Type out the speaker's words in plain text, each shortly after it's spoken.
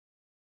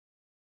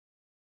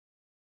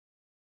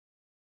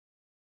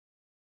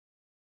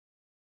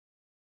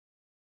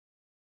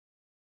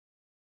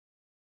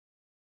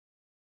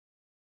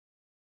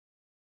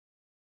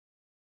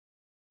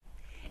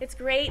It's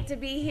great to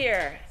be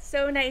here.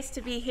 So nice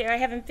to be here. I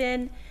haven't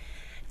been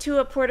to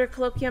a Porter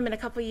Colloquium in a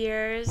couple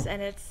years,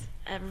 and it's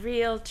a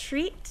real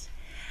treat.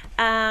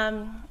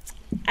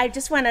 I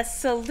just want to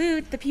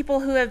salute the people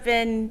who have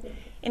been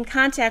in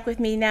contact with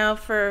me now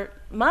for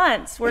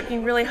months,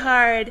 working really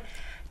hard.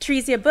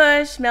 Theresia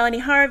Bush, Melanie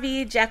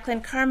Harvey,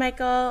 Jacqueline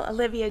Carmichael,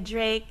 Olivia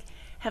Drake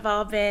have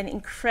all been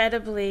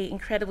incredibly,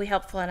 incredibly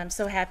helpful, and I'm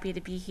so happy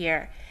to be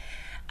here.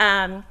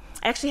 I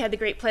actually had the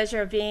great pleasure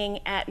of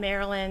being at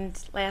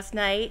Maryland last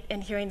night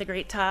and hearing the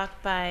great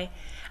talk by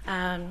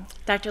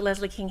Dr.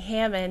 Leslie King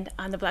Hammond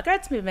on the Black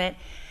Arts Movement.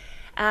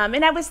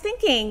 And I was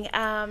thinking,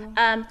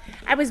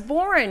 I was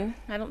born,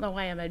 I don't know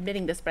why I'm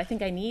admitting this, but I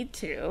think I need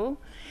to,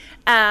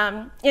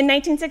 in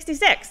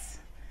 1966.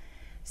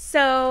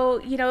 So,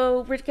 you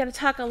know, we're going to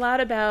talk a lot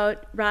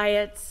about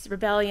riots,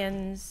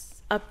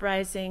 rebellions,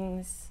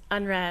 uprisings,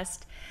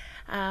 unrest.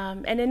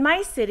 And in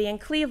my city, in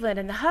Cleveland,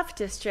 in the Huff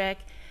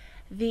District,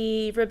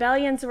 the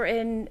rebellions were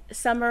in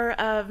summer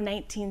of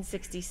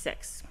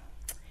 1966.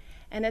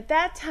 And at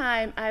that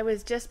time, I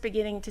was just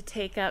beginning to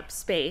take up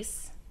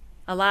space,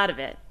 a lot of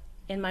it,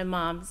 in my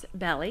mom's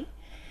belly.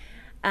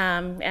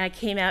 And I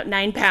came out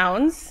 9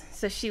 pounds,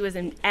 so she was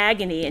in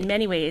agony in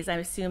many ways, I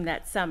assume,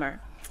 that summer.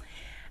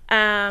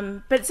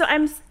 But so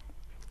I'm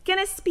going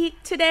to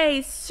speak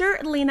today,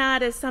 certainly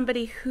not as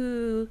somebody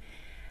who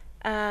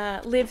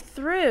lived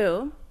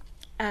through.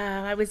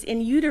 I was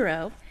in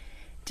utero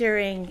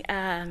during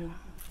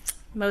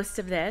most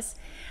of this,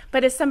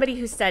 but as somebody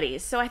who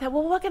studies. So I thought,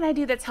 well, what can I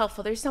do that's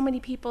helpful? There's so many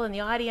people in the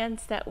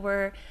audience that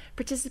were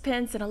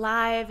participants and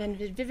alive and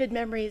vivid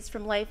memories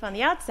from life on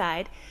the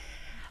outside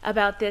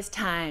about this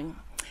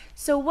time.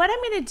 So what I'm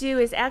going to do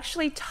is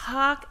actually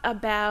talk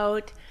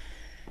about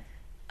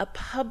a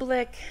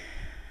public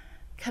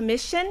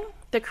commission,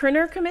 the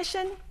Kerner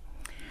Commission,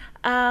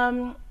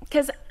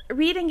 because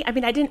reading, I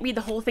mean, I didn't read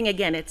the whole thing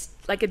again. It's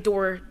like a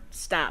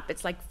doorstop.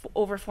 It's like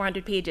over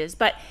 400 pages.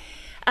 But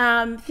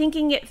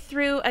thinking it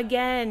through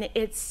again,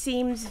 it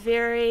seems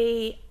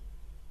very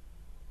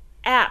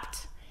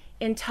apt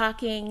in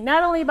talking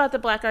not only about the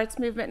Black Arts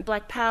Movement and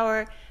Black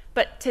Power,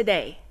 but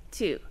today,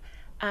 too,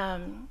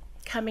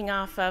 coming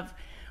off of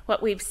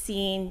what we've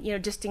seen, you know,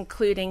 just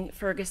including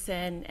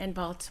Ferguson and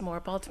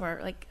Baltimore,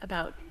 like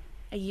about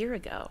a year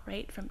ago,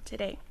 right, from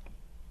today.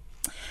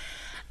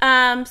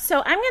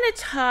 So I'm going to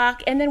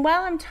talk, and then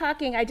while I'm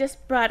talking, I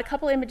just brought a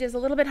couple images, a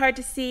little bit hard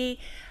to see.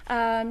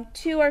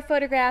 2 are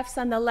photographs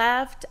on the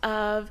left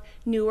of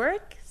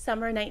Newark,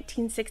 summer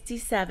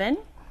 1967,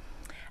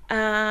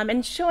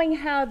 and showing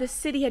how the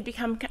city had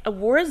become a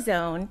war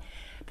zone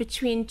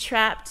between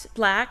trapped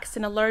blacks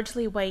and a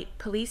largely white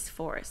police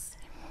force.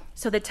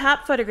 So the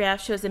top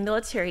photograph shows a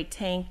military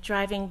tank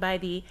driving by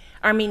the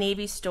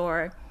Army-Navy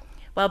store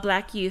while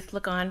black youth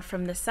look on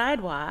from the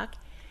sidewalk.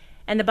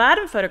 And the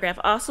bottom photograph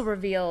also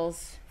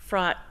reveals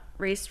fraught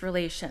race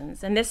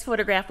relations. In this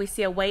photograph, we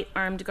see a white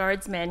armed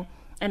guardsman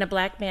and a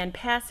black man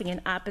passing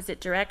in opposite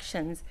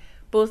directions,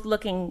 both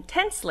looking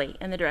tensely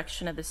in the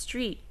direction of the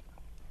street.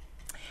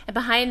 And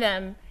behind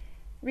them,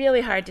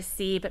 really hard to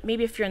see, but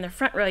maybe if you're in the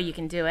front row, you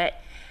can do it,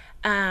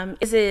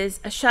 is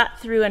a shot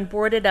through and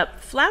boarded up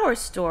flower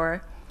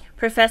store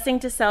professing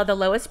to sell the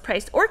lowest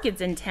priced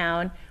orchids in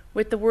town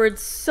with the word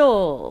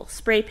soul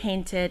spray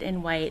painted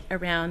in white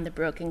around the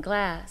broken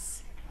glass.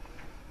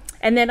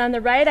 And then on the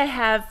right, I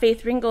have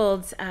Faith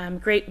Ringgold's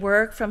great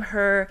work from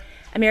her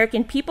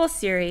American People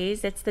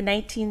series. It's the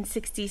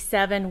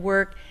 1967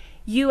 work,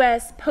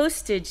 U.S.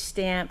 Postage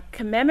Stamp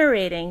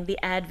Commemorating the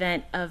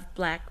Advent of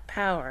Black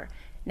Power,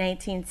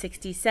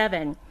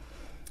 1967.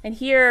 And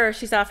here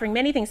she's offering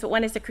many things, but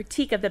one is a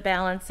critique of the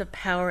balance of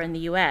power in the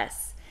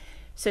U.S.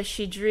 So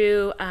she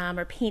drew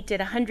or painted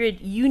 100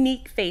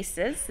 unique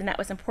faces, and that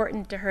was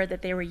important to her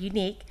that they were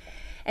unique,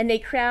 and they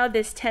crowd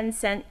this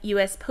 10-cent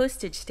U.S.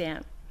 postage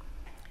stamp.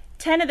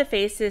 10 of the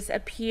faces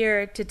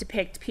appear to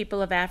depict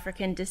people of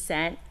African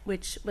descent,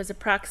 which was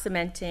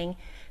approximating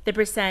the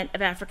percent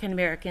of African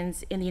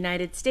Americans in the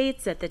United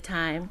States at the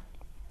time.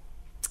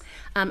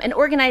 And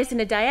organized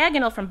in a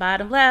diagonal from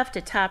bottom left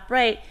to top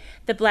right,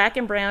 the black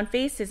and brown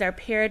faces are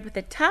paired with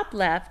the top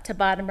left to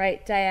bottom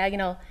right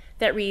diagonal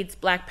that reads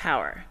Black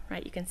Power,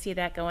 right? You can see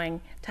that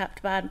going top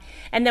to bottom.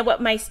 And then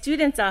what my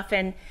students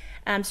often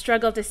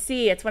struggle to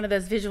see, it's one of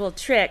those visual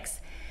tricks,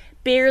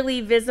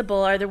 barely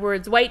visible are the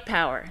words white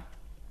power.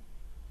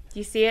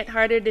 You see it?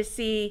 Harder to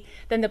see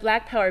than the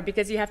Black Power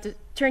because you have to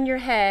turn your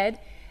head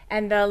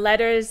and the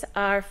letters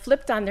are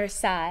flipped on their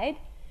side.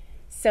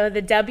 So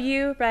the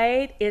W,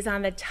 right, is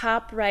on the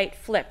top right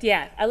flipped.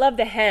 Yeah, I love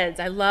the heads.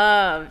 I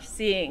love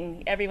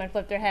seeing everyone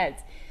flip their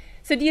heads.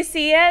 So do you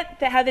see it?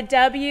 How the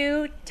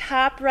W,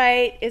 top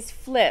right, is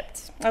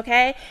flipped,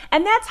 okay?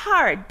 And that's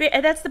hard.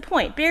 That's the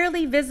point.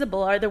 Barely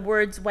visible are the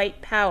words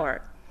white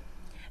power.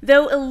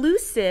 Though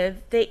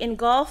elusive, they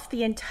engulf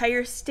the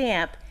entire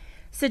stamp,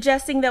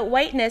 suggesting that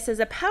whiteness as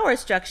a power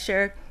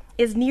structure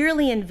is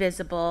nearly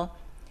invisible,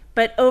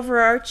 but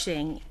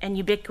overarching and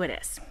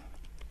ubiquitous.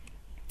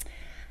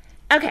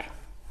 Okay.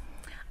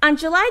 On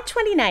July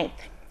 29th,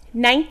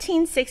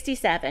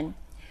 1967,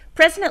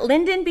 President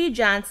Lyndon B.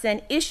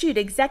 Johnson issued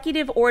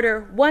Executive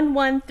Order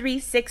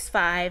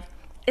 11365,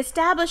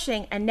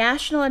 establishing a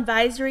National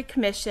Advisory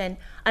Commission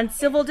on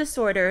Civil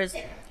Disorders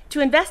to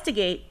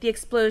investigate the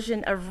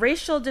explosion of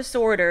racial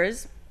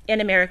disorders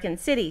in American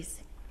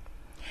cities.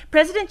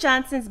 President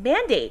Johnson's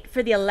mandate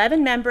for the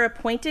 11-member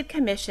appointed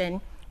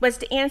commission was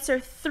to answer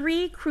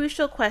 3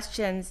 crucial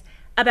questions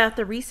about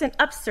the recent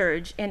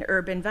upsurge in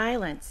urban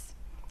violence.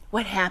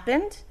 What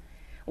happened?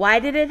 Why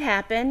did it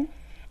happen?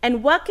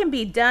 And what can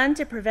be done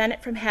to prevent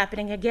it from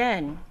happening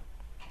again?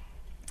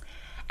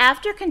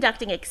 After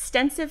conducting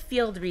extensive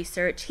field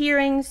research,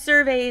 hearings,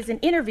 surveys, and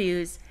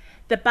interviews,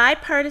 the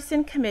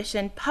bipartisan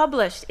commission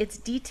published its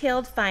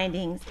detailed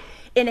findings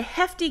in a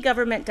hefty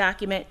government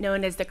document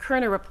known as the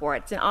Kerner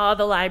Reports in all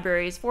the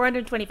libraries,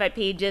 425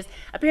 pages.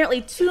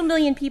 Apparently 2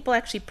 million people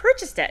actually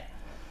purchased it.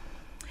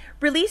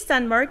 Released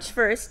on March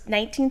 1st,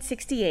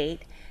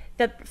 1968,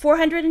 the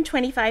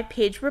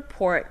 425-page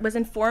report was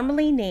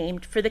informally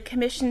named for the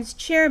commission's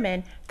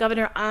chairman,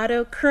 Governor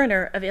Otto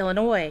Kerner of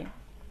Illinois.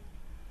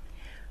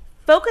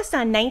 Focused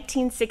on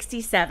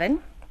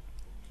 1967,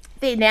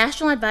 the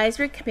National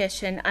Advisory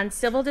Commission on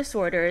Civil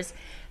Disorders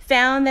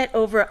found that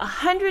over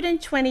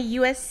 120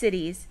 U.S.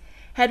 cities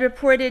had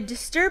reported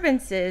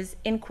disturbances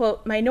in,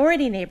 quote,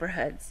 minority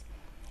neighborhoods,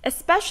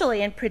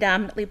 especially in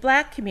predominantly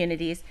Black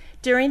communities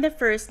during the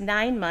first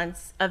 9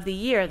 months of the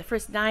year, the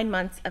first 9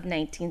 months of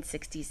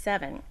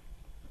 1967.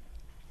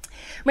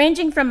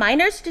 Ranging from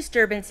minor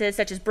disturbances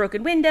such as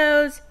broken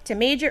windows to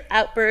major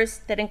outbursts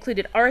that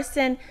included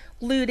arson,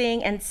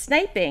 looting, and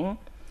sniping,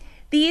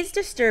 these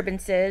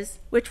disturbances,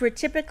 which were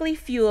typically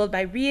fueled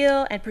by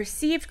real and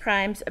perceived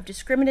crimes of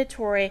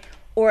discriminatory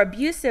or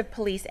abusive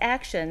police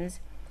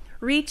actions,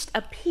 reached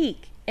a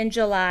peak in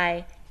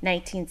July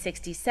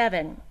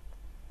 1967.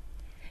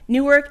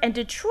 Newark and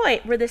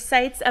Detroit were the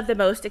sites of the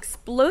most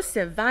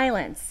explosive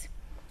violence.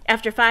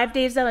 After 5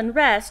 days of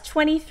unrest,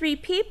 23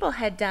 people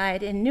had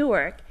died in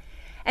Newark,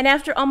 and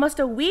after almost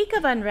a week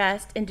of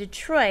unrest in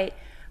Detroit,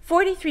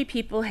 43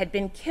 people had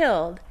been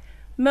killed,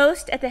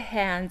 most at the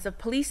hands of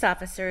police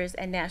officers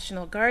and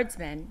National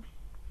Guardsmen.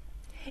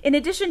 In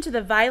addition to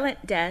the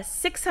violent deaths,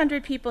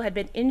 600 people had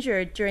been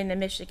injured during the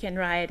Michigan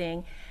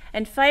rioting,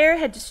 and fire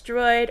had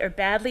destroyed or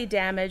badly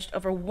damaged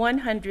over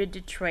 100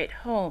 Detroit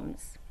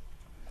homes.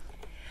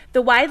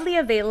 The widely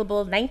available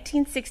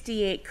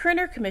 1968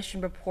 Kerner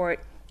Commission report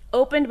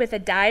opened with a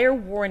dire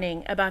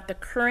warning about the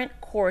current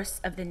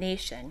course of the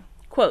nation.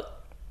 Quote,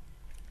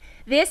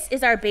 "This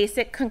is our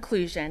basic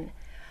conclusion.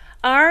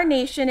 Our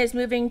nation is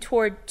moving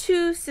toward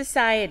 2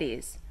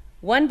 societies,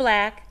 one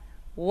Black,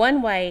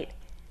 one white,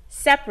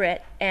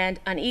 separate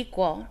and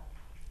unequal,"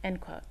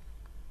 end quote.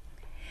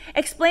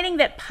 Explaining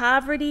that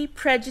poverty,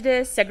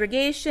 prejudice,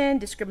 segregation,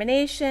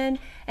 discrimination,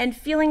 and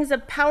feelings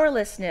of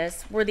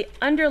powerlessness were the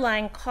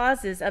underlying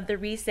causes of the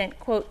recent,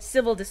 quote,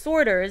 civil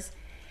disorders,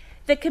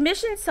 the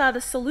commission saw the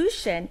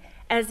solution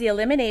as the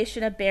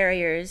elimination of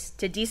barriers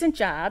to decent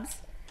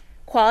jobs,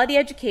 quality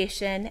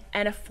education,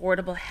 and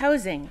affordable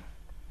housing.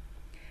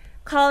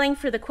 Calling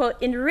for the,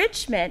 quote,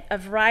 enrichment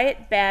of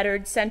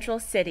riot-battered central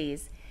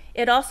cities,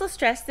 it also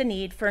stressed the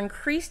need for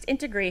increased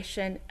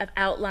integration of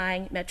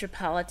outlying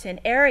metropolitan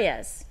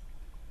areas.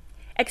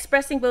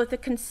 Expressing both a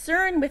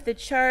concern with the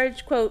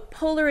charged, quote,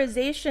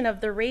 polarization of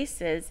the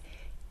races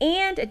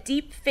and a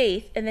deep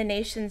faith in the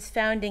nation's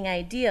founding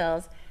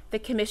ideals, the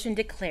commission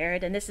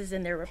declared, and this is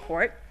in their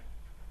report,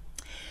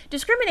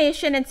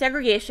 discrimination and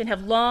segregation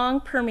have long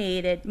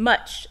permeated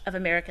much of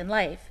American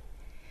life.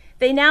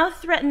 They now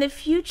threaten the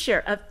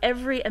future of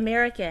every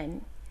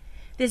American.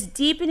 This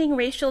deepening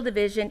racial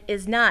division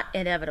is not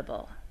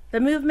inevitable. The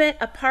movement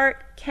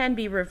apart can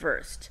be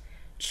reversed.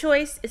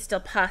 Choice is still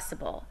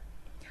possible.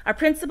 Our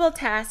principal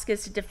task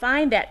is to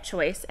define that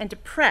choice and to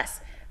press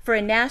for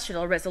a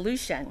national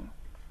resolution.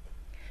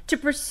 To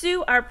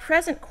pursue our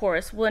present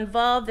course will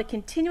involve the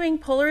continuing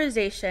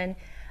polarization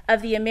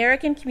of the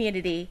American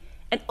community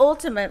and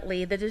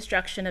ultimately the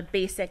destruction of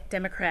basic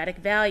democratic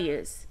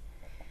values.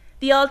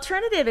 The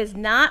alternative is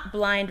not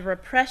blind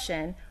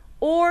repression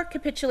or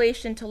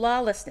capitulation to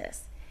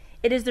lawlessness.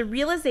 It is the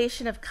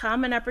realization of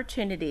common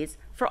opportunities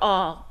for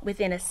all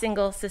within a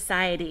single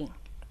society.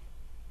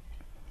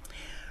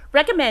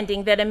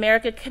 Recommending that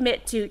America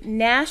commit to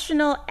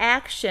national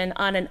action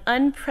on an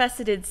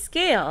unprecedented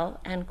scale,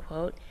 end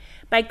quote,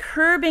 by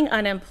curbing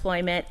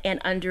unemployment and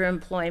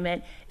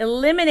underemployment,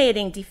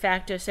 eliminating de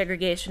facto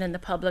segregation in the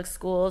public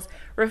schools,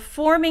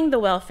 reforming the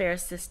welfare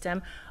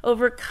system,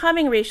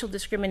 overcoming racial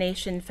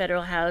discrimination in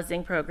federal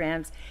housing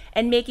programs,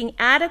 and making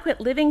adequate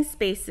living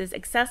spaces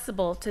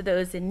accessible to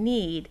those in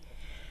need,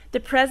 the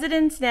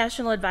President's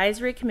National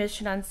Advisory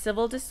Commission on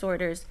Civil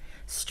Disorders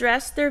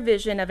stressed their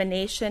vision of a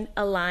nation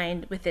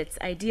aligned with its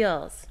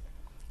ideals.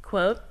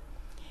 Quote,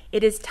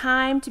 "It is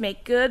time to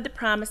make good the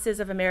promises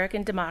of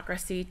American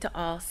democracy to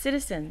all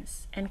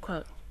citizens," end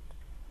quote.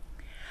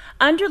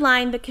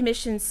 Underlying the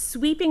Commission's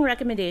sweeping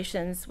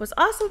recommendations was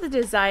also the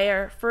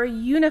desire for a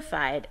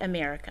unified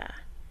America.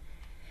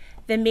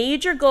 The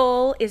major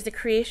goal is the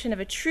creation of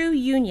a true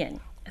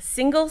union a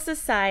single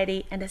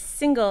society, and a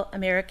single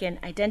American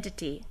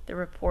identity, the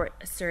report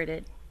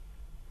asserted.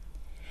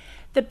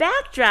 The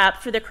backdrop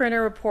for the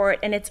Kerner Report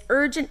and its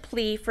urgent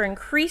plea for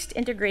increased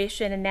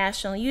integration and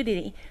national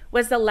unity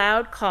was the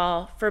loud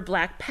call for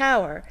Black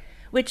power,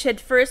 which had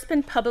first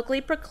been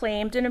publicly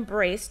proclaimed and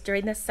embraced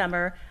during the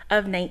summer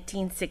of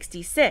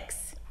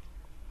 1966.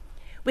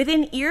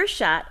 Within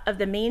earshot of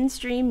the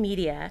mainstream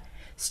media,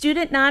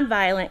 Student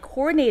Nonviolent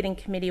Coordinating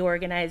Committee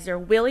organizer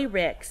Willie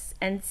Ricks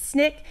and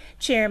SNCC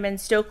chairman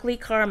Stokely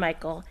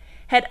Carmichael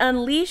had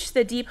unleashed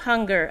the deep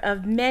hunger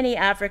of many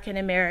African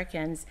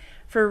Americans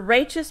for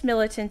righteous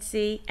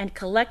militancy and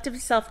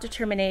collective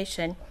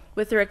self-determination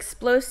with their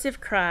explosive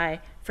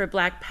cry for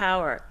Black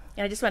power.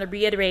 And I just want to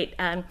reiterate,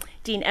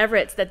 Dean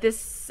Everett's, that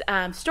this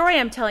story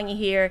I'm telling you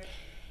here,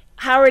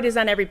 Howard is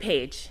on every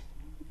page.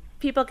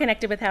 People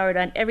connected with Howard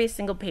on every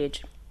single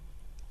page.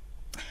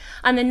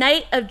 On the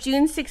night of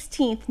June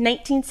 16,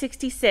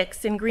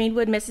 1966, in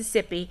Greenwood,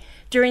 Mississippi,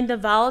 during the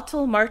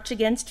volatile March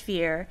Against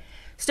Fear,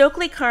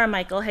 Stokely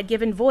Carmichael had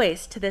given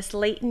voice to this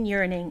latent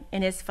yearning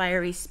in his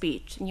fiery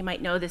speech. And you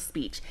might know this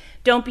speech.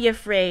 Don't be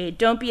afraid.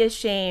 Don't be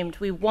ashamed.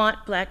 We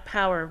want Black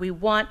power. We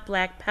want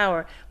Black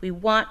power. We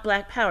want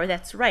Black power.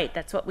 That's right.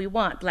 That's what we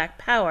want, Black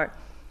power.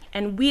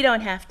 And we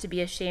don't have to be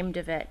ashamed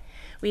of it.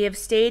 We have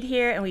stayed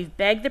here and we've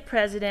begged the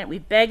president.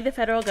 We've begged the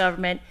federal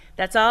government.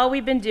 That's all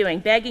we've been doing,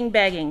 begging,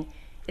 begging.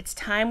 It's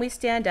time we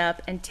stand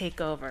up and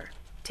take over.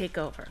 Take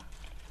over.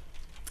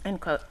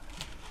 End quote.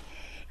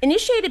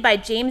 Initiated by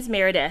James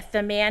Meredith,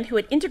 the man who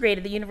had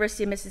integrated the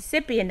University of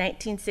Mississippi in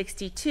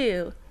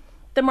 1962,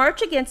 the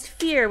March Against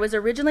Fear was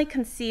originally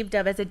conceived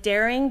of as a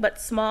daring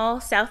but small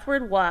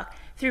southward walk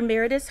through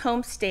Meredith's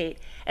home state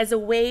as a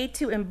way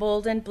to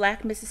embolden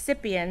Black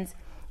Mississippians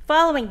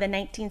following the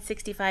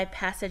 1965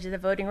 passage of the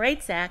Voting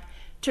Rights Act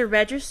to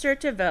register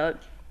to vote,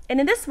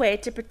 and in this way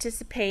to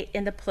participate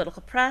in the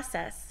political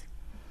process.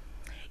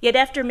 Yet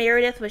after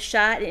Meredith was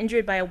shot and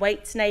injured by a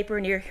white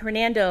sniper near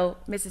Hernando,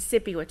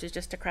 Mississippi, which is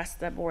just across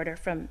the border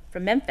from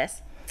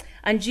Memphis,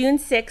 on June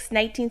 6,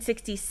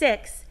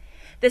 1966,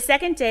 the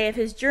second day of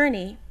his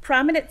journey,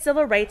 prominent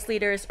civil rights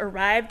leaders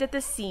arrived at the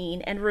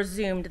scene and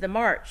resumed the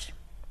march.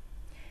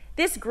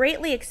 This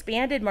greatly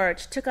expanded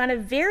march took on a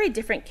very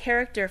different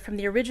character from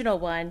the original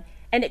one,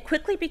 and it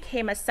quickly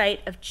became a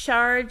site of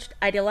charged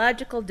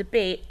ideological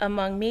debate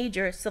among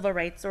major civil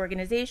rights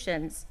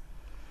organizations.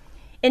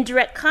 In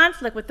direct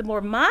conflict with the more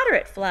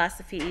moderate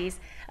philosophies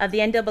of the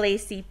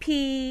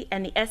NAACP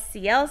and the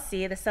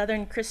SCLC, the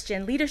Southern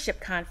Christian Leadership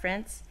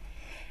Conference,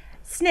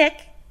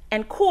 SNCC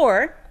and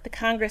CORE, the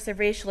Congress of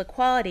Racial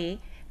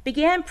Equality,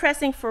 began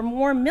pressing for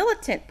more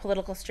militant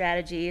political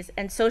strategies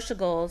and social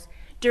goals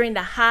during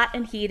the hot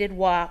and heated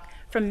walk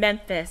from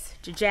Memphis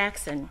to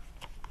Jackson.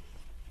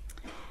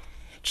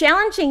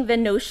 Challenging the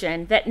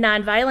notion that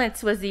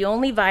nonviolence was the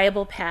only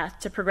viable path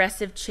to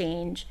progressive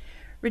change,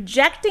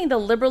 rejecting the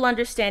liberal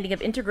understanding of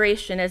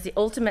integration as the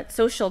ultimate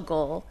social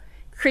goal,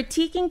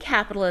 critiquing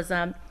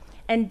capitalism,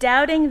 and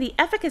doubting the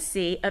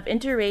efficacy of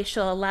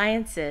interracial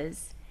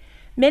alliances,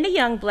 many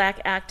young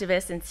Black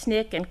activists in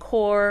SNCC and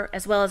CORE,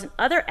 as well as in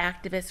other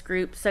activist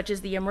groups such as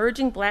the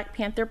emerging Black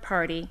Panther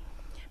Party,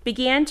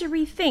 began to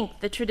rethink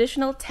the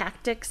traditional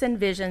tactics and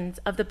visions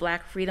of the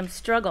Black freedom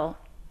struggle.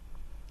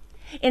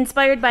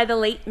 Inspired by the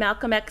late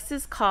Malcolm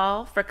X's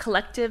call for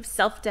collective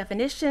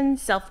self-definition,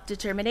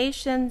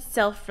 self-determination,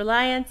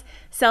 self-reliance,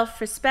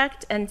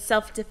 self-respect, and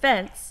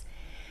self-defense,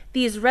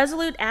 these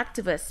resolute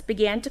activists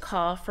began to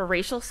call for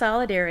racial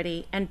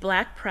solidarity and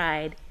Black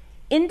pride,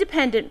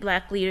 independent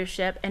Black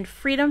leadership, and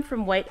freedom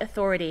from white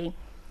authority,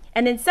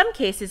 and in some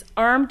cases,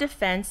 armed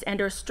defense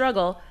and/or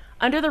struggle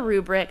under the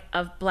rubric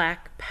of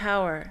Black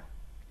power.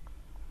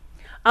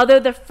 Although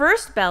the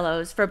first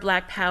bellows for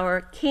Black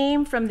power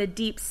came from the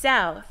Deep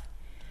South,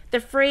 the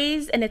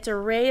phrase and its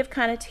array of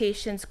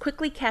connotations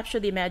quickly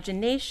captured the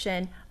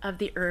imagination of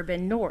the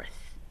urban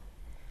North.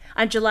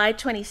 On July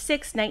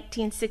 26,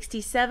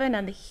 1967,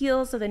 on the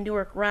heels of the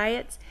Newark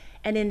riots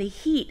and in the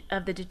heat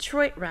of the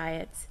Detroit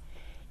riots,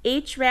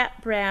 H.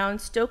 Rap Brown,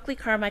 Stokely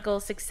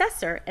Carmichael's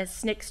successor as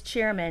SNCC's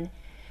chairman,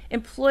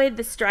 employed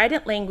the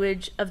strident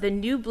language of the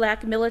new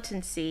Black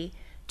militancy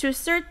to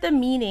assert the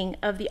meaning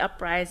of the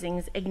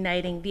uprisings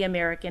igniting the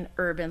American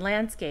urban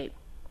landscape.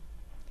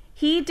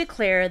 He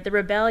declared the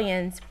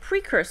rebellions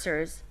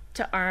precursors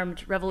to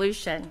armed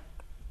revolution.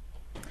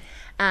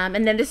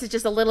 And then this is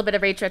just a little bit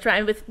of H. Rap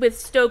Brown. With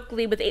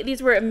Stokely,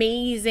 these were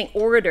amazing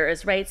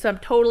orators, right? So I'm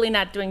totally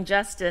not doing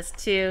justice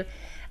to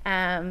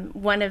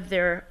one of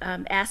their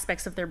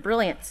aspects of their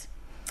brilliance.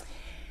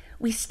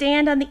 We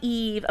stand on the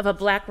eve of a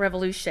Black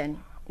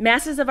revolution.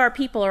 Masses of our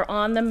people are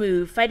on the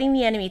move, fighting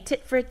the enemy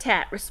tit for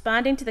tat,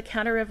 responding to the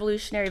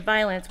counter-revolutionary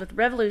violence with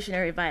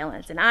revolutionary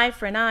violence, an eye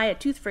for an eye, a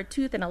tooth for a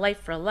tooth, and a life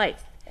for a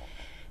life.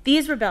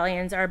 These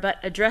rebellions are but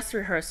a dress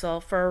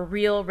rehearsal for a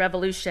real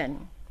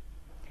revolution.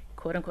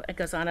 Quote unquote, it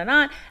goes on and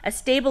on. A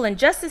stable and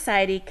just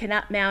society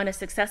cannot mount a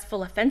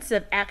successful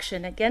offensive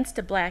action against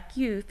a Black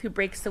youth who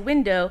breaks the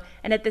window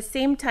and at the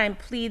same time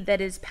plead that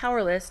it is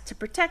powerless to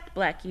protect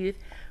Black youth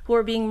who who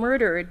are being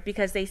murdered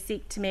because they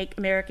seek to make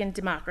American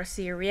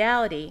democracy a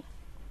reality.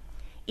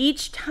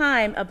 Each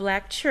time a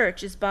black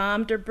church is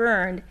bombed or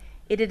burned,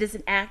 it is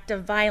an act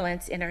of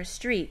violence in our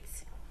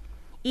streets.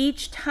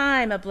 Each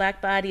time a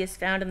black body is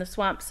found in the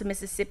swamps of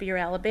Mississippi or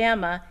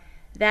Alabama,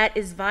 that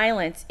is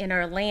violence in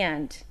our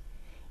land.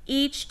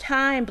 Each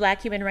time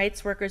black human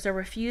rights workers are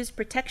refused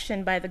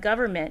protection by the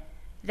government,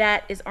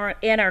 that is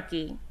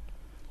anarchy.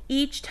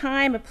 Each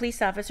time a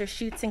police officer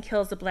shoots and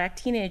kills a black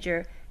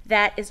teenager,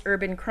 that is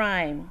urban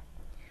crime.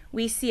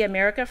 We see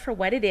America for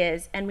what it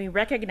is, and we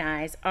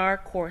recognize our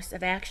course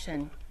of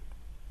action.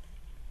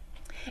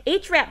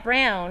 H. Rap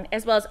Brown,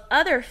 as well as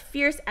other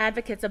fierce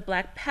advocates of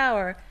black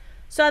power,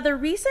 saw the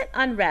recent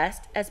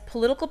unrest as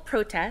political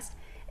protest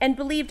and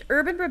believed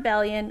urban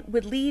rebellion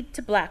would lead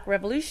to black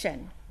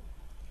revolution.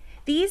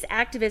 These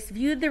activists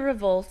viewed the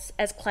revolts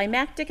as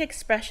climactic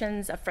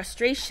expressions of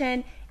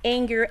frustration,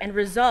 anger, and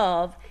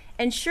resolve,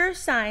 and sure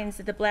signs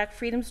that the black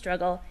freedom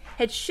struggle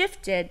had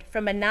shifted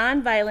from a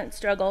nonviolent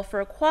struggle for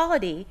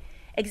equality,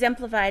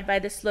 exemplified by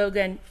the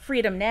slogan,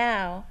 "Freedom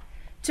Now,"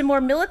 to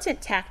more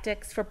militant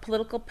tactics for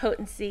political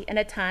potency and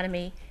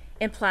autonomy,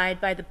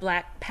 implied by the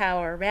Black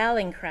Power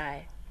rallying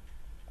cry.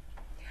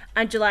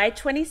 On July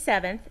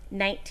 27,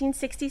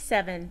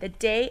 1967, the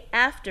day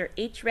after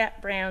H.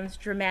 Rap Brown's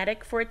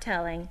dramatic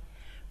foretelling,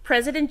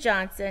 President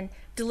Johnson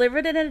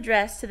delivered an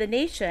address to the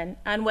nation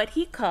on what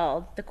he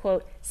called the,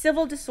 quote,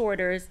 civil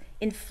disorders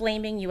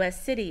inflaming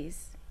U.S.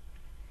 cities.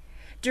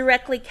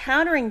 Directly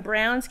countering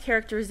Brown's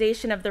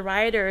characterization of the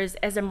rioters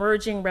as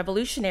emerging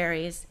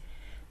revolutionaries,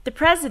 the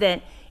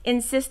president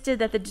insisted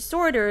that the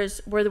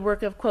disorders were the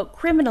work of, quote,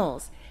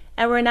 criminals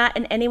and were not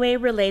in any way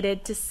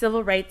related to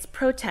civil rights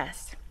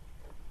protests.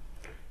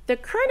 The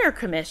Kerner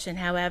Commission,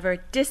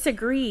 however,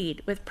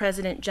 disagreed with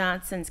President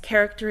Johnson's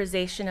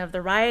characterization of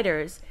the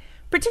rioters,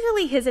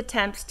 particularly his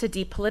attempts to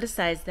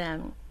depoliticize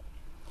them.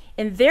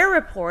 In their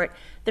report,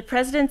 the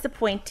president's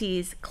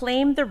appointees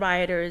claimed the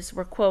rioters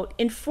were, quote,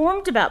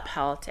 informed about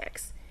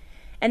politics,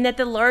 and that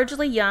the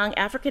largely young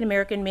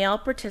African-American male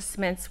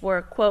participants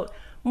were, quote,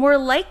 more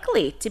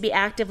likely to be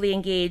actively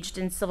engaged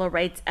in civil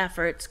rights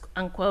efforts,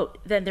 unquote,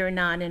 than their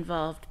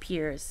non-involved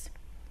peers.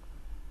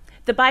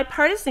 The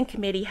bipartisan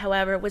committee,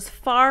 however, was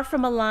far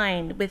from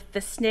aligned with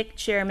the SNCC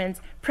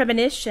chairman's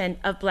premonition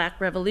of black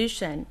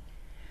revolution.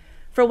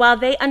 For while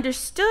they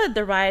understood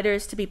the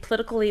rioters to be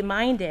politically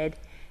minded,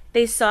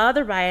 they saw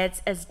the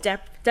riots as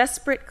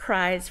desperate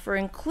cries for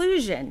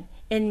inclusion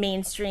in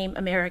mainstream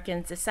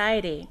American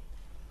society.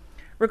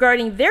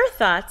 Regarding their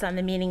thoughts on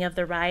the meaning of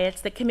the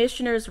riots, the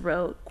commissioners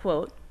wrote,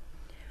 quote,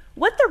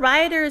 what the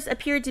rioters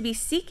appeared to be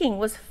seeking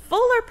was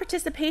fuller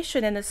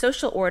participation in the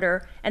social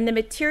order and the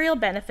material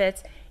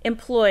benefits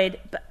enjoyed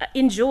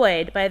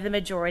by the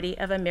majority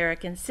of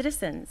American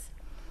citizens.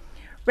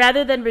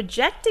 Rather than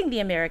rejecting the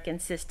American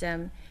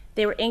system,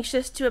 they were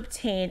anxious to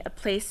obtain a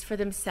place for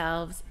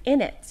themselves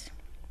in it.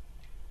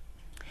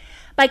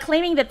 By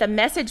claiming that the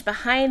message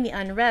behind the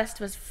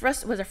unrest was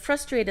a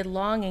frustrated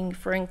longing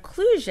for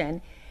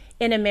inclusion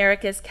in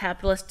America's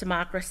capitalist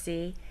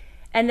democracy,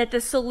 and that the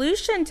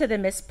solution to the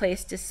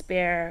misplaced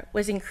despair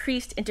was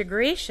increased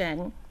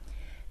integration,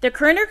 the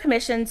Kerner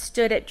Commission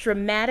stood at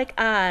dramatic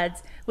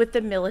odds with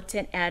the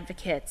militant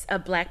advocates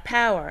of Black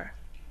Power.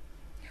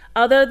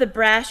 Although the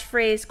brash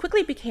phrase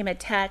quickly became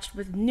attached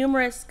with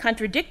numerous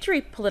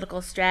contradictory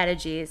political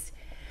strategies,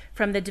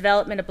 from the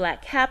development of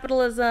black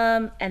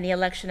capitalism and the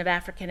election of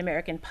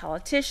African-American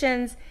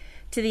politicians,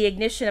 to the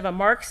ignition of a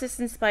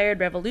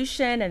Marxist-inspired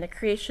revolution and the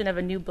creation of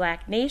a new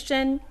black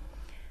nation,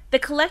 the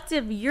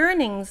collective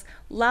yearnings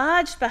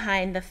lodged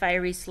behind the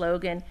fiery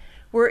slogan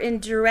were in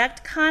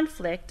direct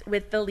conflict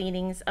with the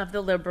leanings of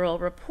the liberal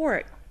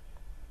report.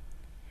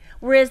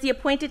 Whereas the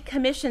appointed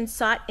commission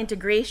sought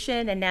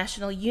integration and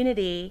national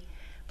unity,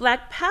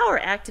 Black Power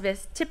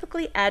activists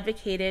typically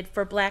advocated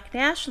for black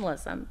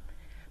nationalism,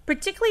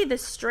 particularly the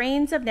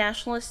strains of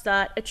nationalist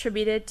thought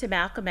attributed to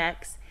Malcolm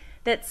X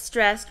that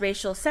stressed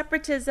racial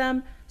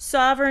separatism,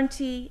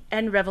 sovereignty,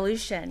 and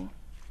revolution.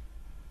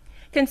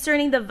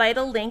 Concerning the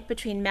vital link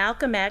between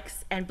Malcolm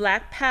X and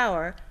Black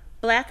Power,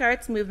 Black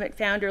Arts Movement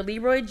founder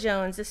Leroy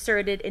Jones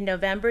asserted in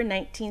November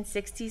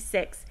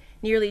 1966,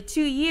 nearly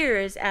 2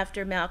 years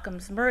after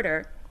Malcolm's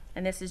murder,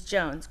 and this is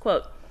Jones,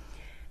 quote,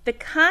 the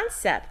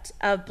concept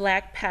of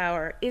Black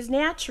Power is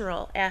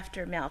natural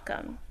after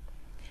Malcolm.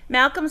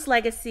 Malcolm's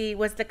legacy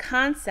was the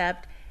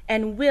concept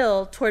and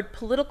will toward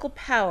political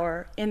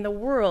power in the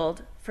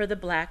world for the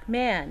black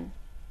man,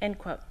 end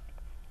quote.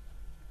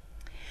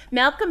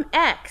 Malcolm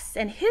X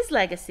and his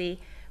legacy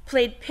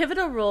played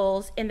pivotal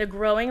roles in the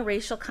growing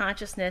racial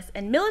consciousness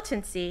and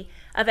militancy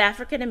of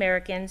African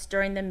Americans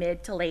during the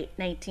mid to late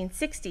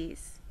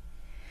 1960s.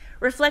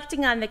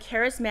 Reflecting on the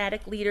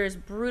charismatic leader's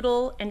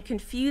brutal and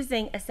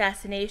confusing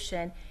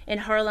assassination in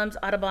Harlem's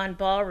Audubon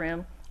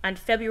Ballroom on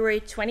February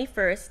 21,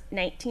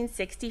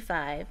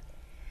 1965,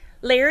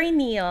 Larry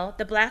Neal,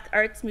 the Black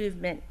Arts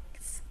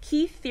Movement's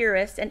key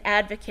theorist and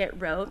advocate,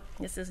 wrote,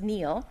 this is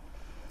Neal,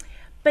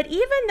 but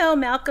even though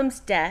Malcolm's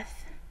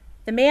death,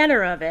 the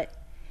manner of it,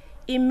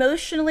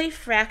 emotionally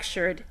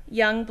fractured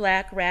young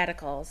Black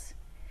radicals,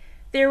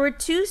 there were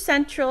two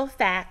central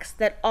facts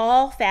that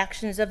all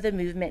factions of the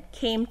movement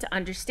came to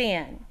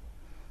understand,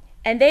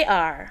 and they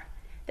are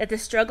that the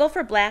struggle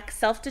for Black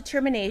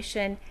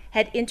self-determination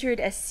had entered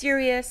a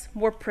serious,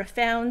 more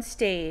profound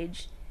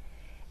stage,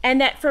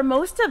 and that for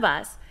most of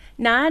us,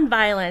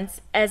 nonviolence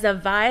as a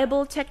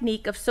viable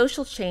technique of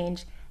social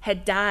change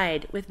had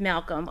died with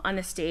Malcolm on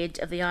the stage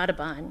of the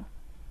Audubon.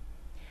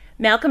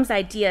 Malcolm's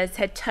ideas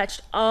had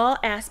touched all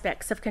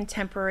aspects of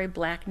contemporary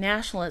Black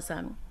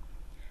nationalism: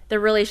 the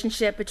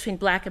relationship between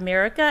Black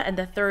America and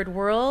the Third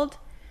World,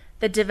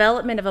 the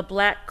development of a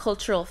Black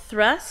cultural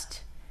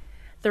thrust,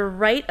 the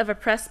right of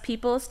oppressed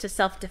peoples to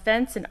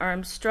self-defense and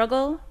armed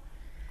struggle,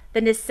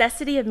 the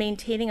necessity of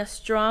maintaining a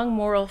strong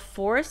moral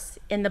force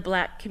in the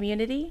Black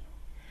community,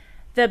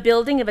 the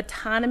building of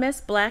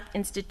autonomous Black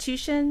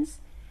institutions,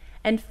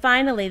 and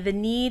finally, the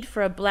need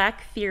for a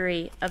Black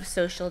theory of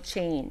social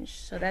change.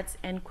 So that's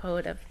end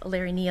quote of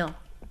Larry Neal.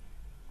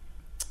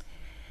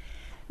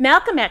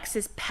 Malcolm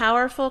X's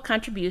powerful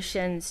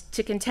contributions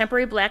to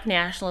contemporary Black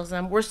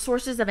nationalism were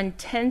sources of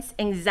intense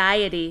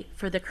anxiety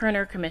for the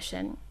Kerner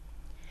Commission,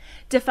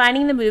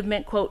 defining the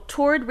movement, quote,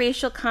 toward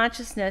racial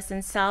consciousness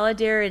and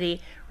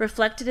solidarity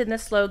reflected in the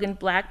slogan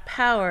Black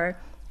Power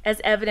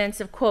as evidence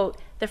of, quote,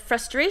 the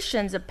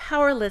frustrations of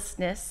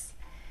powerlessness.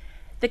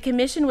 The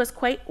commission was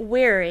quite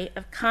wary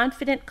of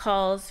confident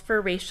calls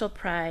for racial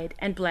pride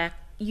and Black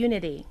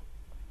unity.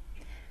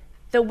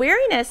 The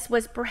wariness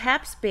was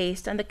perhaps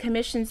based on the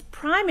commission's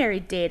primary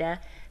data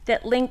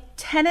that linked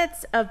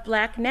tenets of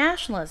Black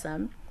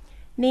nationalism,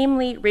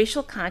 namely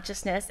racial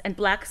consciousness and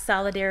Black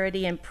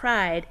solidarity and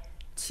pride,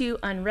 to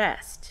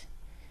unrest.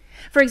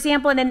 For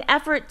example, in an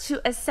effort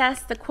to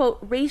assess the, quote,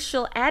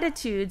 racial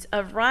attitudes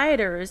of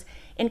rioters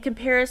in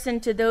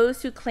comparison to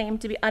those who claimed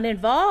to be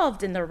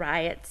uninvolved in the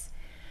riots,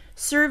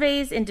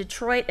 surveys in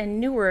Detroit and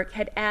Newark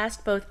had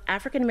asked both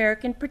African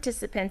American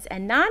participants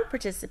and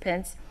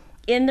non-participants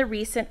in the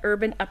recent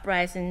urban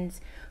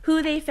uprisings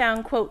who they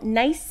found, quote,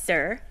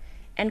 nicer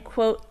and,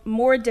 quote,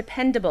 more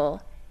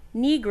dependable,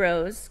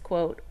 Negroes,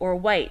 quote, or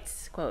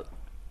whites, quote.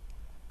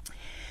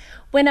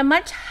 When a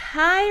much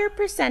higher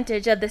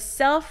percentage of the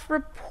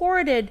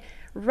self-reported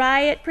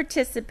riot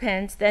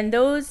participants than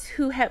those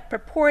who have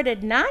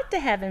purported not to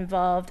have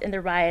involved in the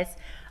riots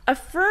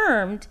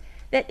affirmed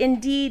that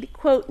indeed,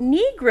 quote,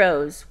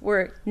 Negroes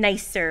were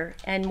nicer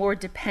and more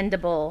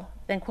dependable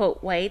than,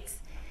 quote, whites,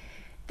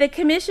 the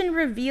commission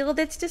revealed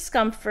its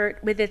discomfort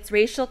with its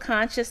racial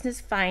consciousness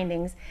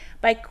findings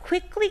by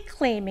quickly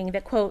claiming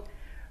that, quote,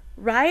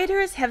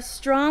 rioters have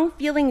strong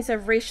feelings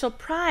of racial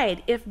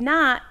pride, if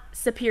not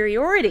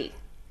superiority,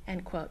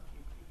 end quote.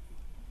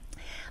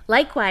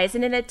 Likewise,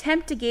 in an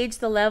attempt to gauge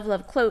the level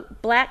of,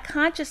 quote, Black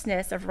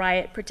consciousness of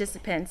riot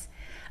participants,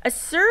 a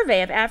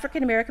survey of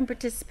African American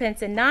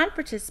participants and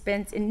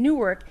non-participants in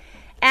Newark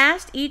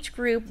asked each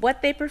group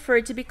what they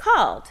preferred to be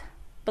called,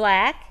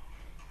 Black,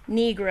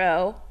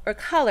 Negro, or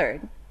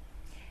colored,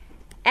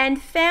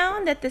 and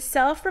found that the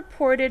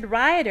self-reported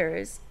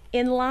rioters,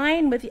 in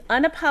line with the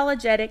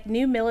unapologetic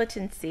new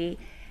militancy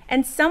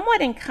and somewhat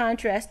in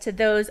contrast to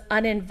those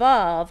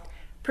uninvolved,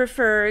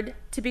 preferred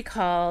to be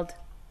called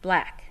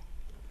Black.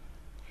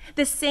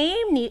 The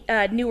same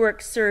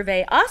Newark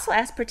survey also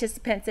asked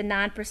participants and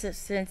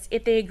non-participants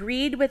if they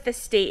agreed with the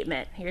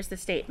statement. Here's the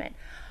statement: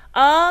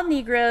 all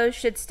Negroes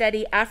should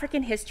study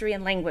African history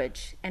and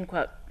language, end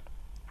quote.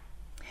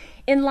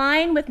 In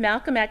line with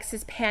Malcolm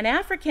X's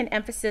Pan-African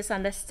emphasis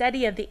on the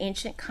study of the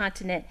ancient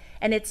continent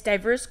and its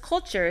diverse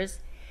cultures,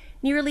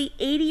 nearly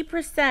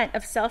 80%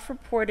 of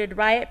self-reported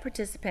riot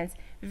participants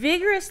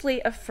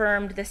vigorously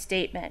affirmed the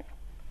statement.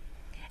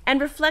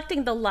 And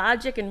reflecting the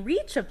logic and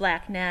reach of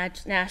Black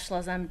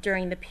nationalism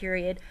during the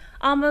period,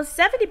 almost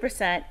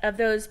 70% of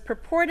those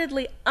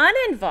purportedly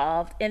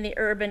uninvolved in the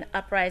urban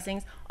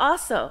uprisings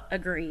also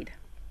agreed.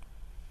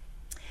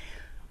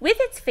 With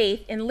its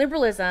faith in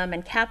liberalism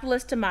and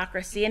capitalist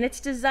democracy and its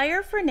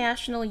desire for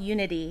national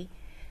unity,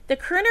 the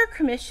Kerner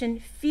Commission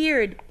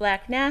feared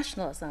Black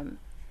nationalism,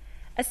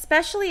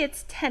 especially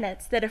its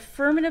tenets that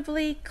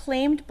affirmatively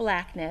claimed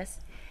Blackness,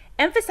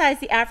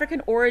 emphasized the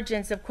African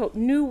origins of, quote,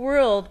 New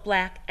World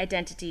Black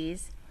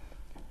identities,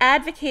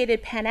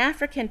 advocated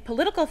Pan-African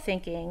political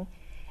thinking,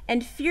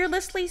 and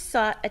fearlessly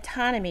sought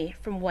autonomy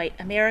from white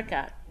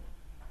America.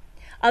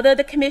 Although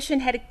the commission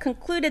had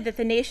concluded that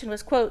the nation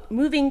was, quote,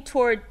 moving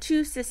toward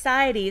two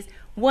societies,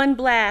 one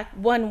Black,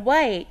 one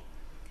white,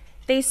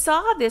 they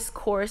saw this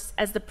course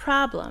as the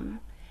problem,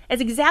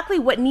 as exactly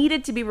what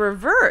needed to be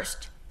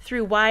reversed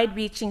through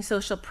wide-reaching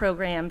social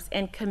programs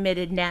and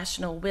committed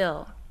national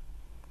will.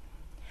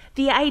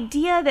 The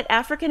idea that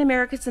African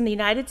Americans in the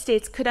United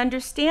States could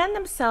understand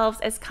themselves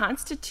as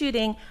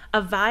constituting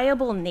a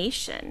viable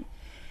nation,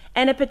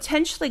 and a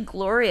potentially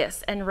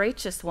glorious and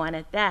righteous one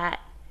at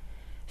that,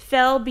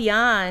 fell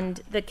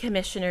beyond the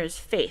commissioner's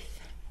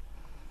faith.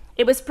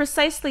 It was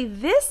precisely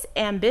this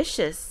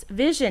ambitious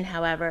vision,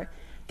 however,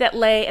 that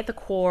lay at the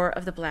core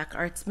of the Black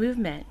arts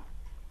movement.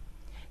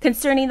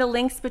 Concerning the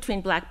links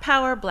between Black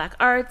power, Black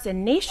arts,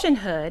 and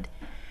nationhood,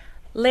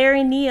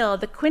 Larry Neal,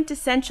 the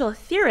quintessential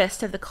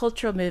theorist of the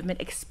cultural movement,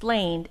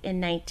 explained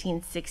in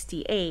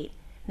 1968.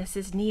 This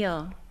is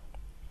Neal.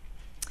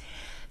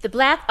 The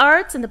black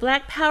arts and the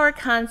black power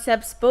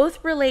concepts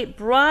both relate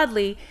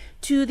broadly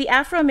to the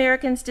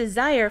Afro-Americans'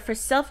 desire for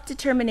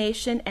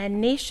self-determination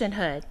and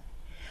nationhood.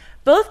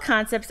 Both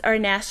concepts are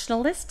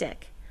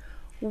nationalistic.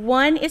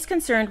 One is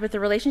concerned with the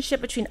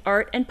relationship between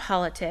art and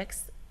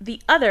politics,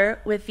 the other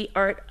with the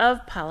art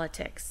of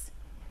politics.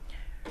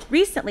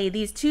 Recently,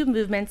 these two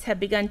movements have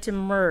begun to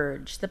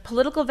merge. The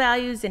political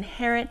values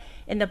inherent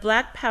in the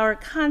black power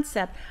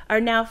concept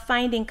are now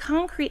finding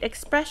concrete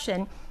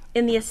expression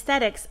in the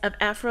aesthetics of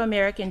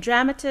Afro-American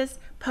dramatists,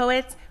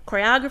 poets,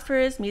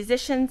 choreographers,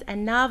 musicians,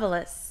 and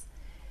novelists.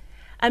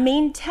 A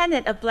main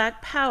tenet of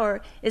black power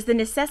is the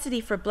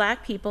necessity for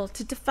black people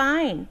to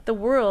define the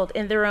world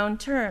in their own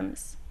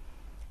terms.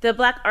 The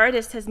black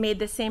artist has made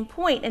the same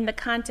point in the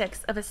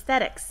context of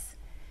aesthetics.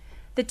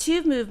 The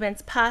two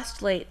movements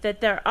postulate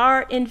that there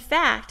are, in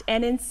fact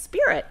and in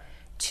spirit,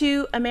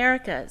 two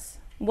Americas,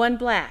 one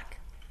black,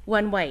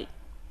 one white,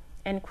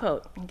 end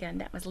quote. Again,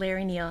 that was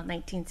Larry Neal,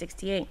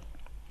 1968.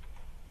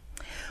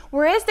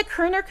 Whereas the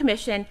Kerner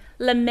Commission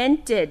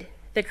lamented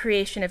the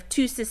creation of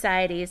two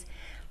societies,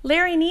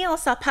 Larry Neal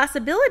saw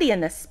possibility in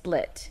the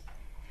split.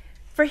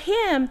 For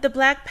him, the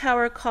black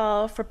power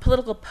call for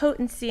political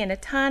potency and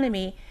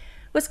autonomy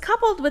was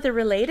coupled with a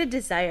related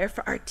desire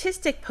for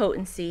artistic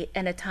potency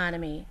and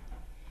autonomy.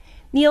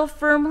 Neal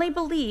firmly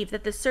believed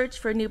that the search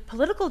for new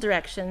political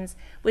directions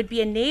would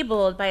be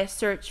enabled by a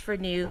search for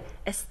new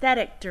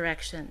aesthetic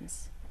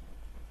directions.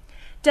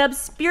 Dubbed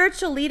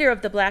spiritual leader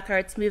of the Black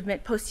Arts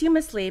movement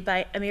posthumously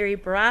by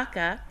Amiri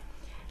Baraka,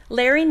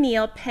 Larry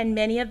Neal penned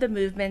many of the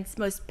movement's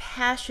most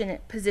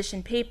passionate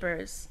position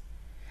papers.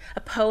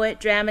 A poet,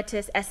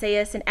 dramatist,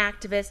 essayist, and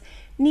activist,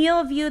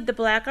 Neal viewed the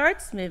Black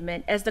Arts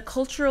movement as the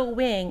cultural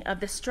wing of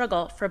the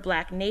struggle for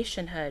Black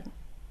nationhood.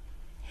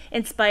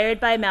 Inspired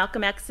by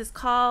Malcolm X's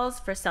calls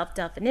for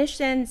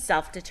self-definition,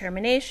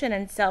 self-determination,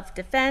 and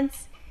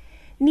self-defense,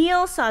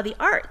 Neal saw the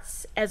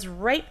arts as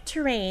ripe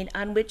terrain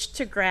on which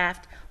to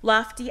graft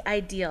lofty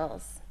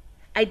ideals,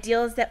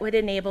 ideals that would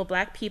enable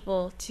Black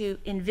people to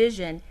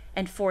envision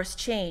and force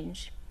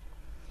change.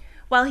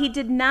 While he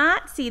did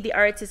not see the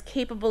arts as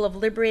capable of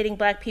liberating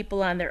Black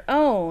people on their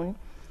own,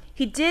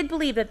 he did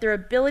believe that their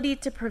ability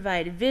to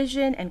provide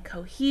vision and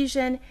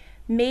cohesion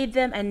made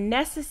them a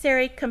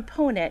necessary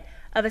component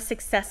of a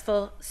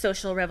successful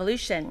social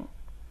revolution.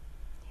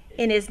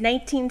 In his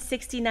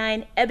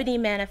 1969 Ebony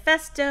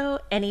Manifesto,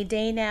 Any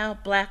Day Now,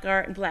 Black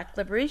Art and Black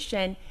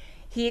Liberation,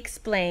 he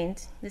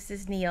explained, this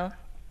is Neal,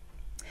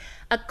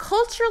 a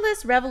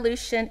culturalist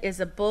revolution is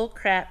a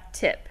bullcrap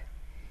tip.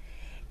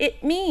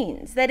 It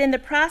means that in the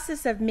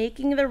process of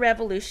making the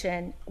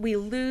revolution, we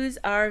lose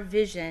our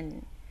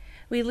vision.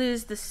 We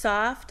lose the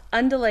soft,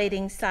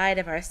 undulating side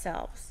of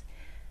ourselves,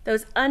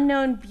 those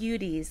unknown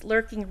beauties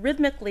lurking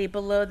rhythmically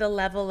below the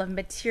level of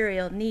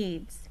material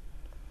needs.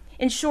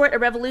 In short, a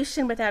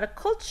revolution without a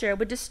culture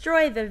would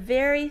destroy the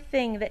very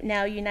thing that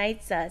now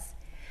unites us,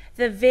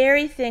 the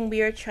very thing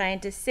we are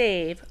trying to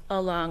save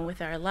along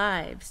with our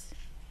lives.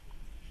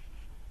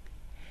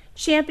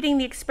 Championing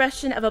the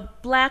expression of a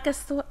Black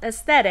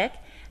aesthetic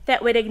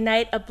that would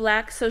ignite a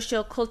Black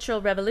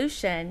socio-cultural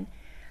revolution,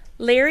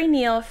 Larry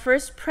Neal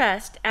first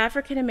pressed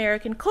African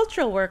American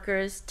cultural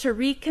workers to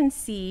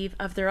reconceive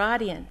of their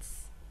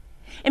audience.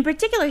 In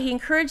particular, he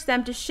encouraged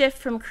them to shift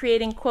from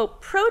creating,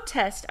 quote,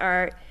 protest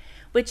art,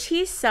 which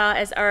he saw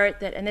as art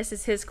that, and this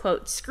is his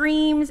quote,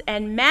 screams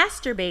and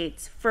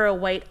masturbates for a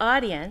white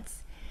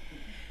audience,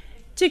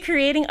 to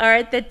creating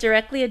art that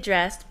directly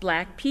addressed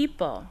Black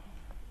people.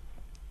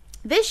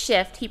 This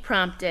shift, he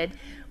prompted,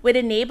 would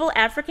enable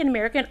African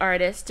American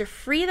artists to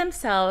free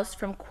themselves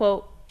from,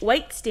 quote,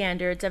 white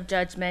standards of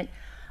judgment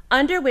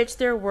under which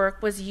their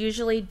work was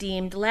usually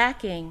deemed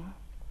lacking.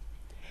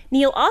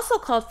 Neal also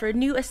called for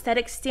new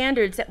aesthetic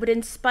standards that would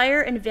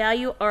inspire and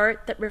value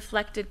art that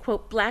reflected,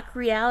 quote, Black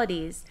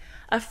realities,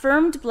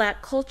 affirmed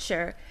Black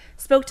culture,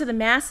 spoke to the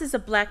masses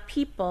of Black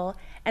people,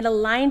 and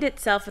aligned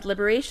itself with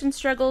liberation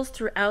struggles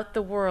throughout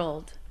the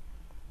world.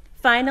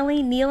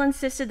 Finally, Neal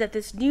insisted that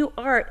this new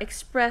art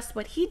expressed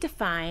what he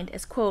defined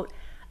as, quote,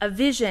 a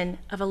vision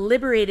of a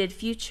liberated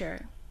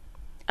future.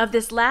 Of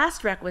this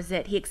last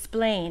requisite, he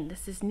explained,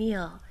 this is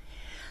Neal,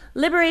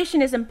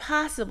 liberation is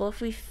impossible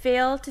if we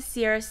fail to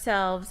see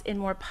ourselves in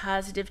more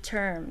positive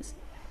terms.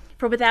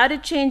 For without a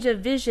change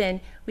of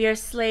vision, we are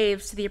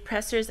slaves to the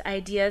oppressor's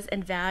ideas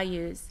and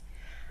values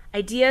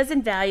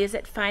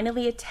that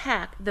finally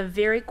attack the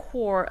very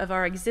core of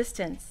our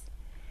existence.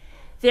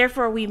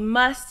 Therefore, we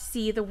must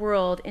see the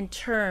world in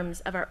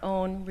terms of our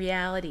own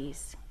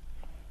realities.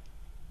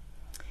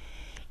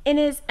 In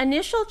his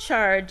initial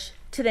charge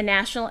to the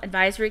National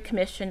Advisory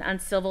Commission on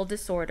Civil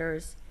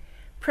Disorders,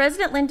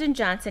 President Lyndon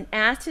Johnson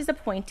asked his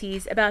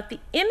appointees about the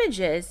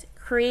images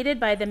created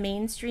by the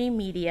mainstream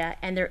media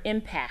and their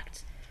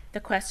impact. The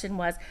question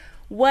was,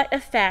 what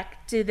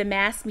effect do the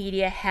mass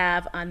media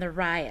have on the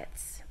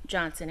riots?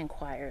 Johnson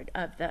inquired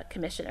of the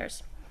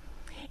commissioners.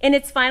 In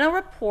its final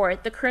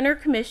report, the Kerner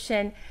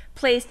Commission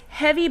placed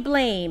heavy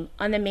blame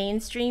on the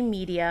mainstream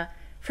media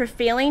for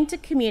failing to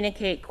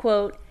communicate,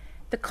 quote,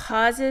 the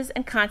causes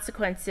and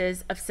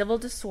consequences of civil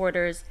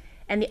disorders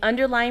and the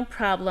underlying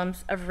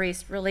problems of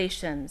race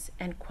relations,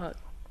 end quote.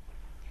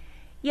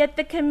 Yet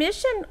the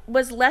commission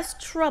was less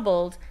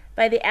troubled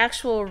by the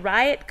actual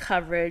riot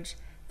coverage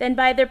than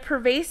by the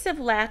pervasive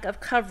lack of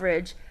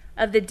coverage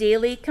of the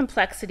daily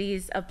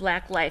complexities of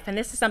Black life. And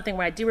this is something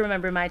where I do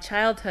remember in my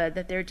childhood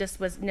that there just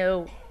was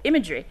no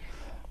imagery.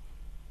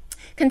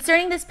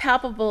 Concerning this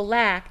palpable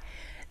lack,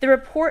 the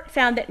report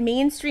found that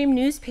mainstream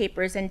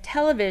newspapers and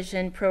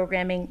television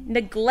programming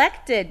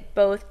neglected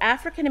both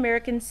African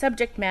American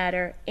subject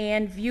matter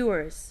and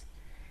viewers.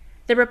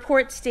 The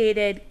report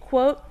stated,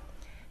 quote,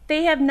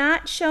 they have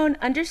not shown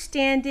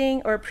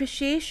understanding or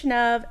appreciation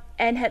of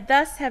and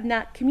thus have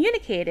not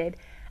communicated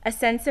a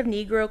sense of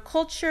Negro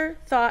culture,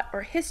 thought,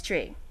 or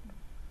history.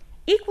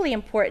 Equally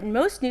important,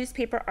 most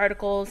newspaper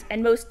articles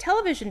and most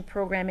television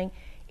programming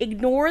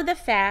ignore the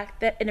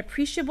fact that an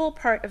appreciable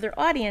part of their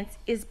audience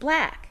is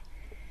Black.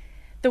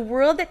 The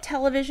world that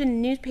television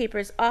and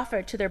newspapers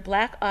offer to their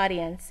Black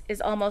audience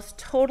is almost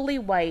totally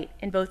white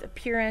in both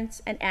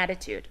appearance and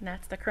attitude, and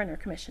that's the Kerner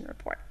Commission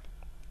report.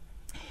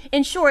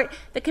 In short,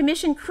 the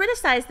Commission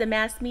criticized the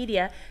mass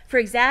media for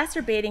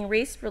exacerbating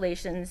race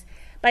relations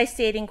by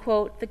stating,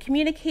 quote, the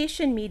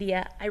communication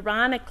media,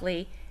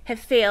 ironically, have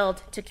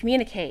failed to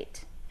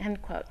communicate,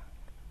 end quote.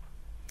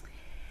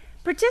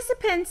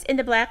 Participants in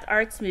the Black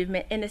arts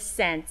movement, in a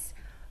sense,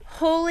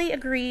 wholly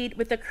agreed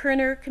with the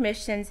Kerner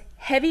Commission's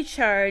heavy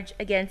charge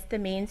against the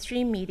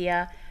mainstream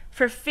media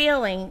for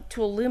failing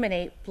to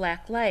illuminate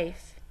Black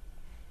life.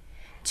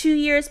 2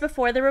 years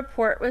before the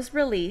report was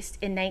released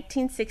in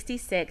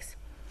 1966,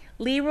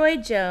 Leroy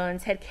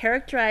Jones had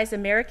characterized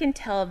American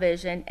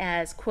television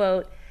as,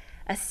 quote,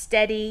 a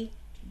steady,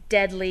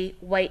 deadly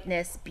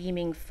whiteness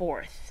beaming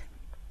forth,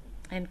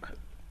 end quote.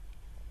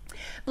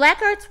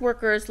 Black arts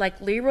workers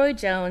like Leroy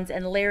Jones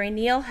and Larry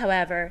Neal,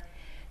 however,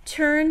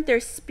 turned their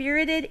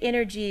spirited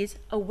energies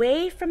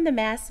away from the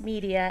mass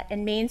media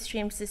and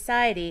mainstream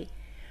society,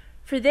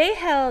 for they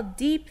held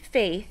deep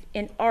faith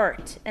in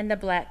art and the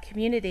Black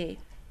community.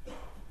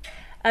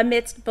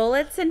 Amidst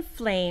bullets and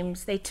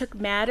flames, they took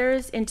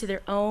matters into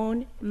their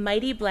own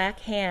mighty Black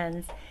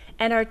hands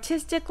and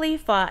artistically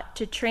fought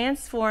to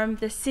transform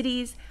the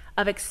cities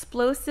of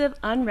explosive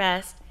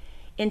unrest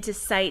into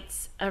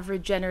sites of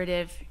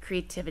regenerative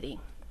creativity.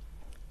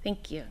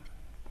 Thank you.